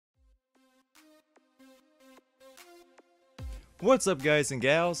What's up guys and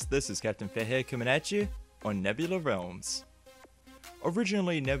gals, this is KaptinFathead coming at you on Nebula Realms.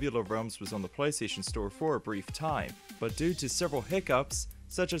 Originally Nebula Realms was on the PlayStation Store for a brief time, but due to several hiccups,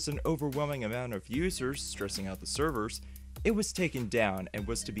 such as an overwhelming amount of users stressing out the servers, it was taken down and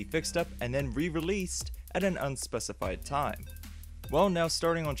was to be fixed up and then re-released at an unspecified time. Well, now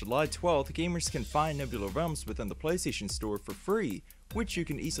starting on July 12th, gamers can find Nebula Realms within the PlayStation Store for free, which you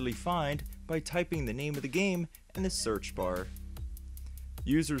can easily find by typing the name of the game in the search bar.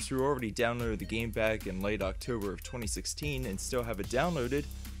 Users who already downloaded the game back in late October of 2016 and still have it downloaded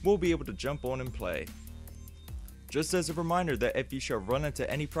will be able to jump on and play. Just as a reminder that if you shall run into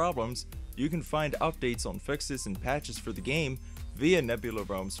any problems, you can find updates on fixes and patches for the game via Nebula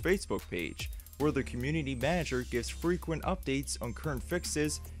Realms' Facebook page, where the community manager gives frequent updates on current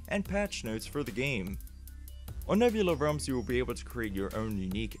fixes and patch notes for the game. On Nebula Realms, you will be able to create your own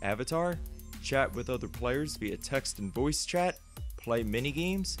unique avatar, chat with other players via text and voice chat, play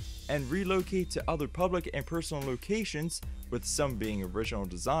minigames, and relocate to other public and personal locations, with some being original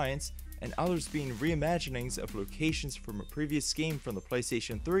designs and others being reimaginings of locations from a previous game from the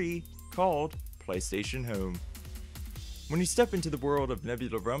PlayStation 3 called PlayStation Home. When you step into the world of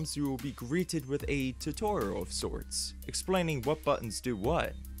Nebula Realms, you will be greeted with a tutorial of sorts, explaining what buttons do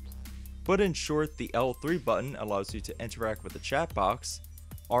what. But in short, the L3 button allows you to interact with the chat box,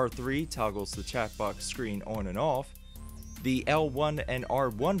 R3 toggles the chat box screen on and off, the L1 and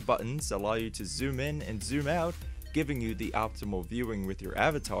R1 buttons allow you to zoom in and zoom out, giving you the optimal viewing with your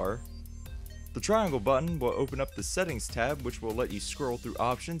avatar. The triangle button will open up the settings tab, which will let you scroll through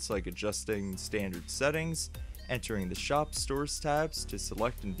options like adjusting standard settings, entering the shop stores tabs to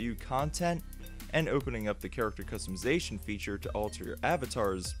select and view content, and opening up the character customization feature to alter your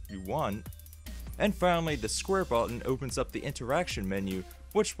avatar as you want. And finally, the square button opens up the interaction menu,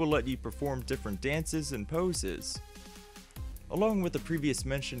 which will let you perform different dances and poses. Along with the previous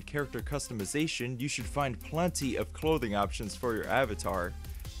mentioned character customization, you should find plenty of clothing options for your avatar,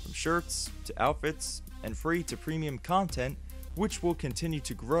 from shirts to outfits and free to premium content, which will continue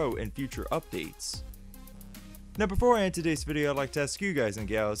to grow in future updates. Now before I end today's video, I'd like to ask you guys and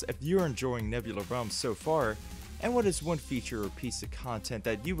gals if you're enjoying Nebula Realms so far, and what is one feature or piece of content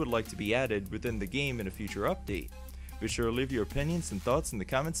that you would like to be added within the game in a future update. Be sure to leave your opinions and thoughts in the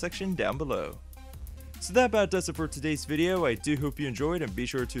comment section down below. So that about does it for today's video. I do hope you enjoyed, and be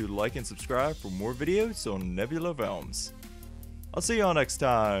sure to like and subscribe for more videos on Nebula Realms. I'll see y'all next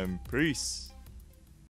time. Peace.